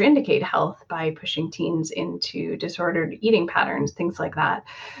contraindicate health by pushing teens into disordered eating patterns, things like that.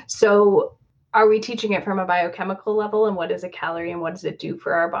 So, are we teaching it from a biochemical level, and what is a calorie and what does it do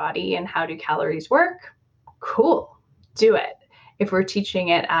for our body and how do calories work? Cool, do it. If we're teaching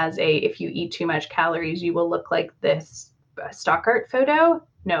it as a, if you eat too much calories, you will look like this stock art photo,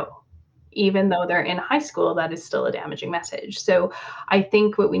 no. Even though they're in high school, that is still a damaging message. So I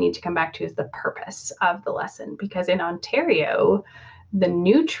think what we need to come back to is the purpose of the lesson, because in Ontario, the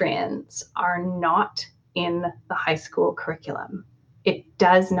nutrients are not in the high school curriculum. It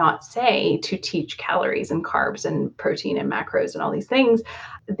does not say to teach calories and carbs and protein and macros and all these things.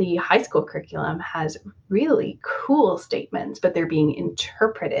 The high school curriculum has really cool statements, but they're being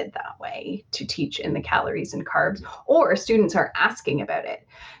interpreted that way to teach in the calories and carbs, or students are asking about it.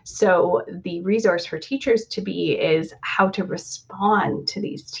 So the resource for teachers to be is how to respond to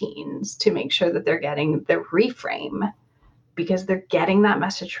these teens to make sure that they're getting the reframe, because they're getting that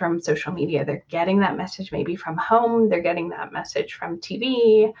message from social media. They're getting that message maybe from home. They're getting that message from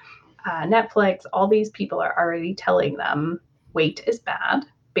TV, Netflix. All these people are already telling them weight is bad.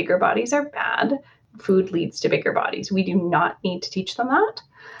 Bigger bodies are bad. Food leads to bigger bodies. We do not need to teach them that.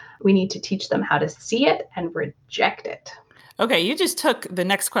 We need to teach them how to see it and reject it. Okay, you just took the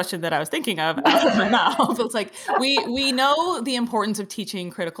next question that I was thinking of out of my mouth. It's like we know the importance of teaching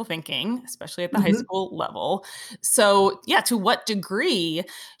critical thinking, especially at the high school level. So, yeah, to what degree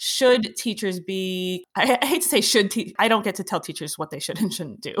should teachers be? I hate to say should. I don't get to tell teachers what they should and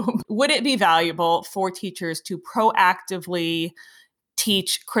shouldn't do. Would it be valuable for teachers to proactively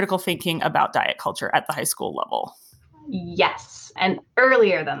teach critical thinking about diet culture at the high school level? Yes, and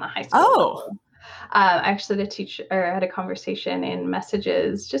earlier than the high school level. I actually had a conversation in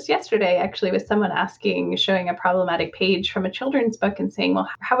messages just yesterday, actually, with someone showing a problematic page from a children's book and saying, well,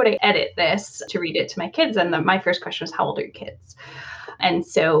 how would I edit this to read it to my kids? And my first question was, how old are your kids? And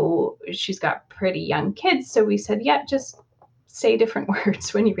so she's got pretty young kids. So we said, yeah, just say different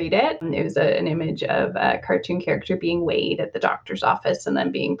words when you read it. And it was an image of a cartoon character being weighed at the doctor's office and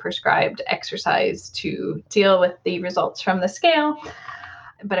then being prescribed exercise to deal with the results from the scale.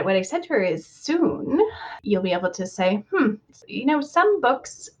 But what I said to her is, soon you'll be able to say, some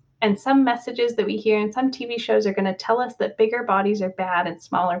books and some messages that we hear in some TV shows are going to tell us that bigger bodies are bad and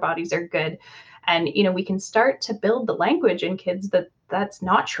smaller bodies are good. And, we can start to build the language in kids that that's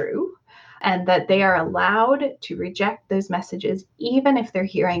not true, and that they are allowed to reject those messages, even if they're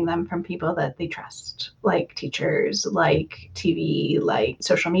hearing them from people that they trust, like teachers, like TV, like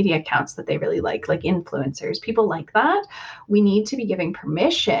social media accounts that they really like influencers, people like that. We need to be giving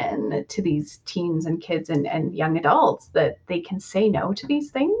permission to these teens and kids and young adults that they can say no to these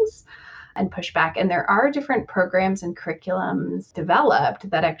things and push back. And there are different programs and curriculums developed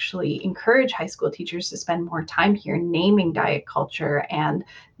that actually encourage high school teachers to spend more time here naming diet culture and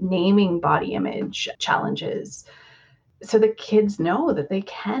naming body image challenges, so the kids know that they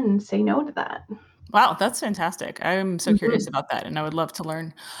can say no to that. Wow, that's fantastic. I'm so curious about that, and I would love to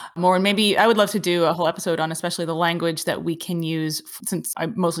learn more. And maybe I would love to do a whole episode on especially the language that we can use, since I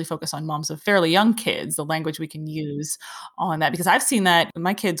mostly focus on moms of fairly young kids, the language we can use on that. Because I've seen that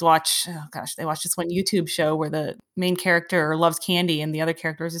my kids watch, they watch this one YouTube show where the main character loves candy and the other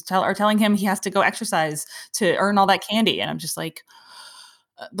characters are telling him he has to go exercise to earn all that candy. And I'm just like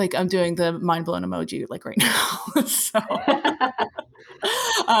I'm doing the mind blown emoji like right now. So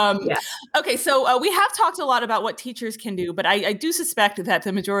Yeah. Okay, so we have talked a lot about what teachers can do, but I do suspect that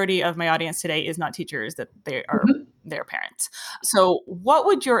the majority of my audience today is not teachers, that they are their parents. So what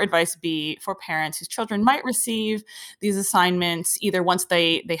would your advice be for parents whose children might receive these assignments, either once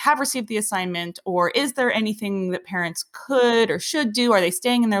they have received the assignment, or is there anything that parents could or should do? Are they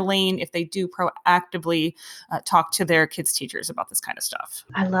staying in their lane if they do proactively talk to their kids' teachers about this kind of stuff?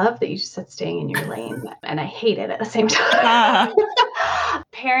 I love that you just said staying in your lane, and I hate it at the same time.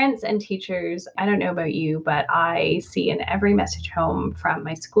 Parents and teachers, I don't know about you, but I see in every message home from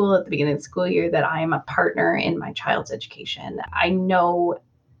my school at the beginning of the school year that I am a partner in my child's education. I know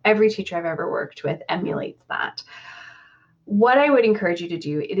every teacher I've ever worked with emulates that. What I would encourage you to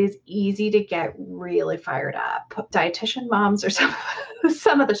do, it is easy to get really fired up. Dietitian moms are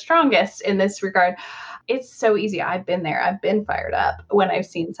some of the strongest in this regard. It's so easy. I've been there. I've been fired up when I've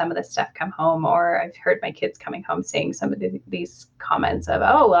seen some of this stuff come home, or I've heard my kids coming home saying some of these comments of,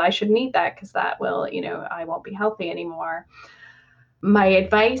 oh, well, I shouldn't eat that because that will, I won't be healthy anymore. My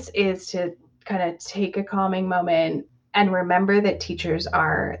advice is to kind of take a calming moment and remember that teachers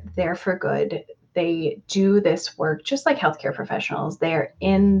are there for good. They do this work just like healthcare professionals. They're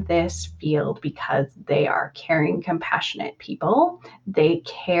in this field because they are caring, compassionate people. They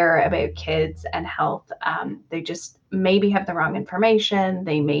care about kids and health. They just maybe have the wrong information.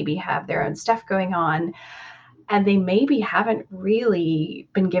 They maybe have their own stuff going on, and they maybe haven't really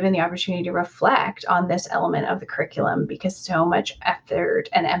been given the opportunity to reflect on this element of the curriculum because so much effort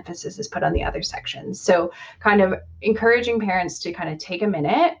and emphasis is put on the other sections. So kind of encouraging parents to kind of take a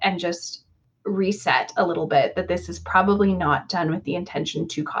minute and just reset a little bit, that this is probably not done with the intention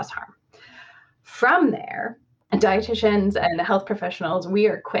to cause harm. From there, dietitians and health professionals, we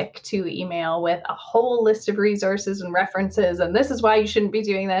are quick to email with a whole list of resources and references, and this is why you shouldn't be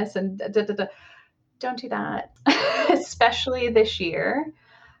doing this, and da, da, da. Don't do that, especially this year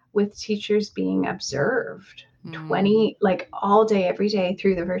with teachers being observed 20, like all day, every day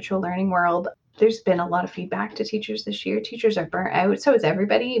through the virtual learning world. There's been a lot of feedback to teachers this year. Teachers are burnt out. So is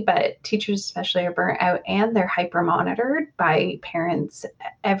everybody, but teachers especially are burnt out, and they're hyper monitored by parents.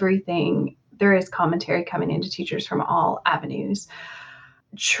 Everything. There is commentary coming into teachers from all avenues.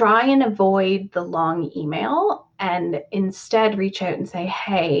 Try and avoid the long email and instead reach out and say,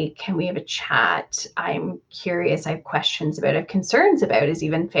 hey, can we have a chat? I'm curious. I have questions about it. I have concerns about, is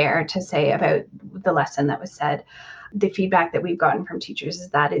even fair to say, about the lesson that was said. The feedback that we've gotten from teachers is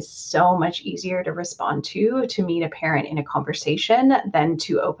that is so much easier to respond to meet a parent in a conversation than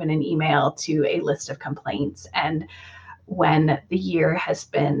to open an email to a list of complaints. And when the year has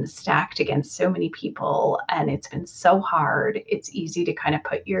been stacked against so many people and it's been so hard, it's easy to kind of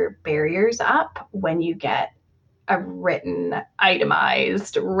put your barriers up when you get a written,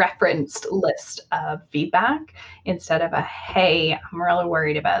 itemized, referenced list of feedback instead of a, hey, I'm really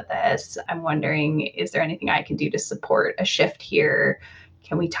worried about this. I'm wondering, is there anything I can do to support a shift here?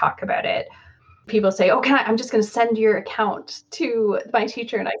 Can we talk about it? People say, oh, I'm just going to send your account to my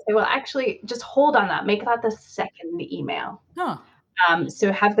teacher. And I say, well, actually, just hold on that. Make that the second email. Huh.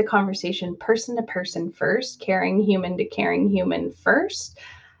 So have the conversation person to person first, caring human to caring human first.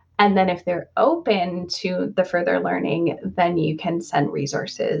 And then if they're open to the further learning, then you can send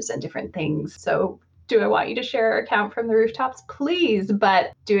resources and different things. So do I want you to share our account from the rooftops? Please,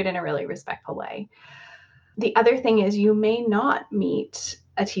 but do it in a really respectful way. The other thing is, you may not meet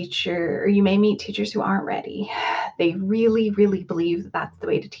a teacher, or you may meet teachers who aren't ready. They really, really believe that that's the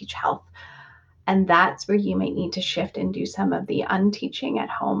way to teach health. And that's where you might need to shift and do some of the unteaching at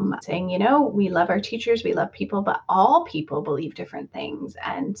home, saying, we love our teachers, we love people, but all people believe different things.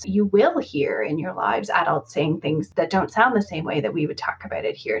 And you will hear in your lives adults saying things that don't sound the same way that we would talk about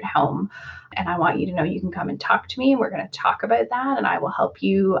it here at home. And I want you to know you can come and talk to me. We're going to talk about that, and I will help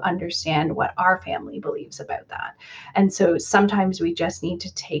you understand what our family believes about that. And so sometimes we just need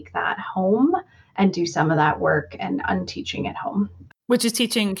to take that home and do some of that work and unteaching at home. Which is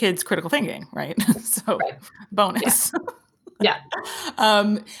teaching kids critical thinking, right? So right. Bonus. Yeah.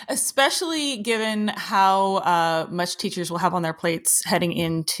 Especially given how much teachers will have on their plates heading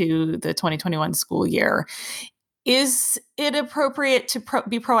into the 2021 school year. Is it appropriate to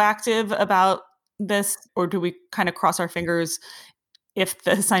be proactive about this, or do we kind of cross our fingers if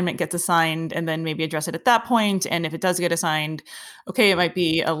the assignment gets assigned and then maybe address it at that point? And if it does get assigned, okay, it might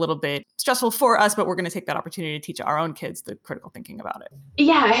be a little bit stressful for us, but we're going to take that opportunity to teach our own kids the critical thinking about it.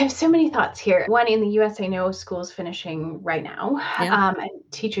 Yeah, I have so many thoughts here. One, in the US, I know school's finishing right now, and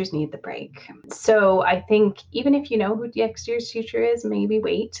teachers need the break. So I think even if you know who next year's teacher is, maybe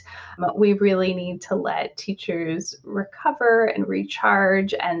wait. We really need to let teachers recover and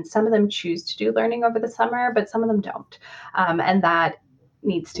recharge. And some of them choose to do learning over the summer, but some of them don't. And that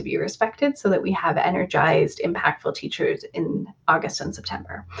needs to be respected so that we have energized, impactful teachers in August and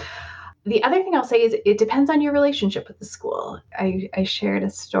September. The other thing I'll say is it depends on your relationship with the school. I shared a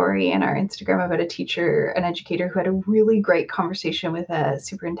story in our Instagram about a teacher, an educator who had a really great conversation with a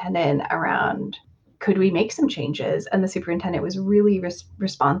superintendent around, could we make some changes? And the superintendent was really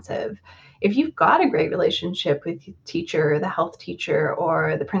responsive. If you've got a great relationship with the teacher, or the health teacher,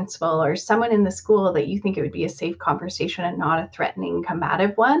 or the principal, or someone in the school that you think it would be a safe conversation and not a threatening,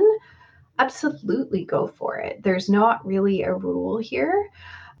 combative one, absolutely go for it. There's not really a rule here.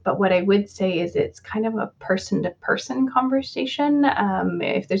 But what I would say is it's kind of a person-to-person conversation.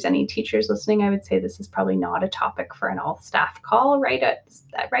 If there's any teachers listening, I would say this is probably not a topic for an all-staff call right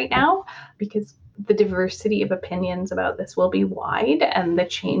now, because the diversity of opinions about this will be wide, and the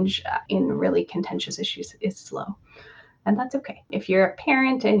change in really contentious issues is slow. And that's okay. If you're a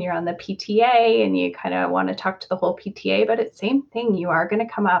parent and you're on the PTA and you kind of want to talk to the whole PTA about it, same thing. You are going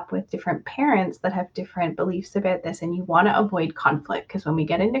to come up with different parents that have different beliefs about this, and you want to avoid conflict, because when we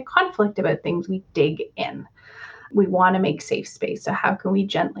get into conflict about things, we dig in. We want to make safe space. So how can we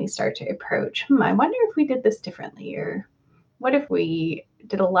gently start to approach, I wonder if we did this differently, or what if we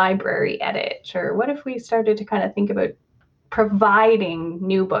did a library edit, or what if we started to kind of think about providing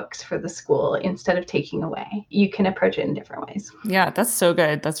new books for the school instead of taking away. You can approach it in different ways. Yeah, that's so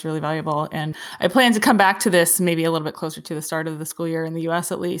good. That's really valuable. And I plan to come back to this maybe a little bit closer to the start of the school year in the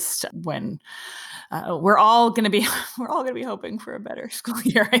US, at least, when we're all going to be hoping for a better school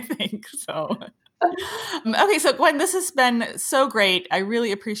year, I think. So okay, so Gwen, this has been so great. I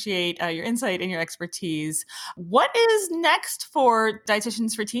really appreciate your insight and your expertise. What is next for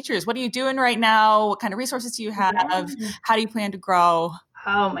Dietitians for Teachers? What are you doing right now? What kind of resources do you have? Yeah. How do you plan to grow?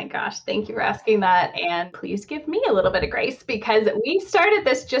 Oh my gosh, thank you for asking that. And please give me a little bit of grace, because we started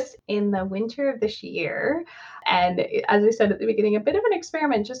this just in the winter of this year. And as I said at the beginning, a bit of an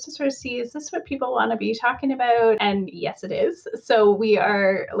experiment just to sort of see, is this what people want to be talking about? And yes, it is. So we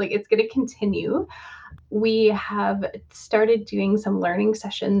are it's going to continue. We have started doing some learning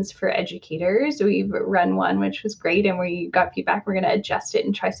sessions for educators. We've run one, which was great, and we got feedback. We're going to adjust it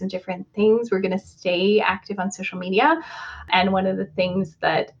and try some different things. We're going to stay active on social media. And one of the things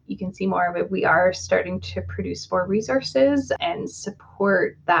that you can see more of it, we are starting to produce more resources and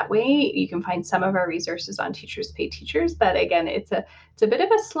support that way. You can find some of our resources on Teachers Pay Teachers, but again, it's a bit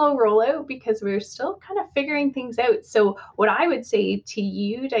of a slow rollout because we're still kind of figuring things out. So what I would say to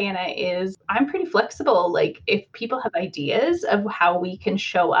you, Diana, is I'm pretty flexible. Like, if people have ideas of how we can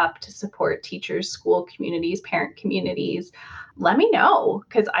show up to support teachers, school communities, parent communities, let me know,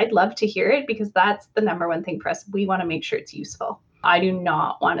 because I'd love to hear it, because that's the number one thing for us. We want to make sure it's useful. I do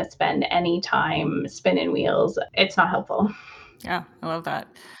not want to spend any time spinning wheels. It's not helpful. Yeah, I love that.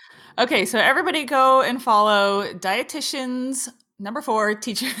 Okay, so everybody go and follow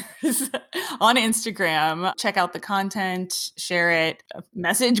Dietitians4Teachers on Instagram. Check out the content, share it,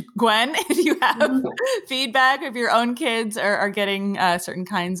 message Gwen if you have feedback, if your own kids are getting certain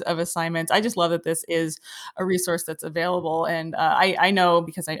kinds of assignments. I just love that this is a resource that's available. And I know,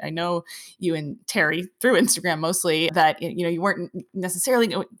 because I know you and Terry through Instagram mostly, that you weren't necessarily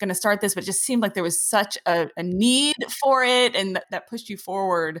going to start this, but it just seemed like there was such a need for it, and that pushed you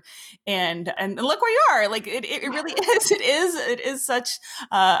forward. And look where you are. Like it really is. It is such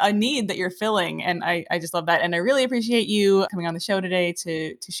a need that you're filling, and I just love that. And I really appreciate you coming on the show today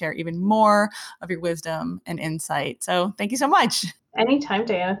to share even more of your wisdom and insight. So thank you so much. Anytime,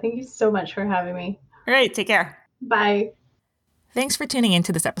 Diana. Thank you so much for having me. All right, take care. Bye. Thanks for tuning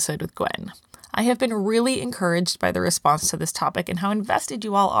into this episode with Gwen. I have been really encouraged by the response to this topic and how invested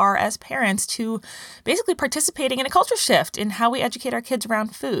you all are as parents to basically participating in a culture shift in how we educate our kids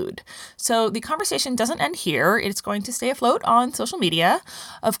around food. So the conversation doesn't end here. It's going to stay afloat on social media.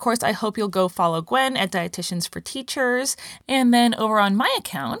 Of course, I hope you'll go follow Gwen at Dietitians4Teachers. And then over on my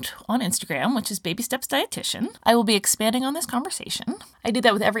account on Instagram, which is Baby Steps Dietitian, I will be expanding on this conversation. I do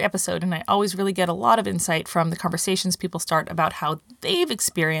that with every episode, and I always really get a lot of insight from the conversations people start about how they've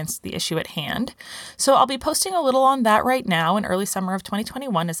experienced the issue at hand. So I'll be posting a little on that right now in early summer of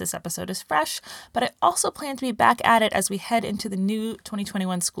 2021 as this episode is fresh, but I also plan to be back at it as we head into the new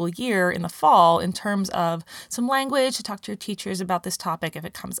 2021 school year in the fall in terms of some language to talk to your teachers about this topic if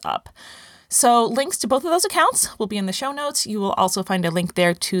it comes up. So links to both of those accounts will be in the show notes. You will also find a link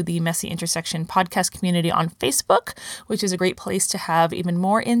there to the Messy Intersection podcast community on Facebook, which is a great place to have even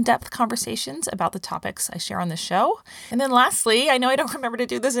more in-depth conversations about the topics I share on the show. And then lastly, I know I don't remember to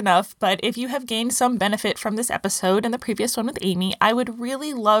do this enough, but if you have gained some benefit from this episode and the previous one with Amy, I would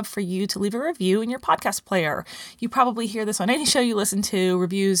really love for you to leave a review in your podcast player. You probably hear this on any show you listen to.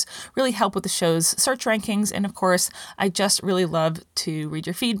 Reviews really help with the show's search rankings. And of course, I just really love to read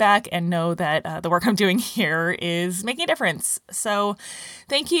your feedback and know that the work I'm doing here is making a difference. So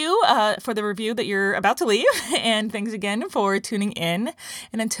thank you for the review that you're about to leave. And thanks again for tuning in.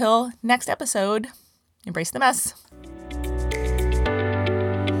 And until next episode, embrace the mess.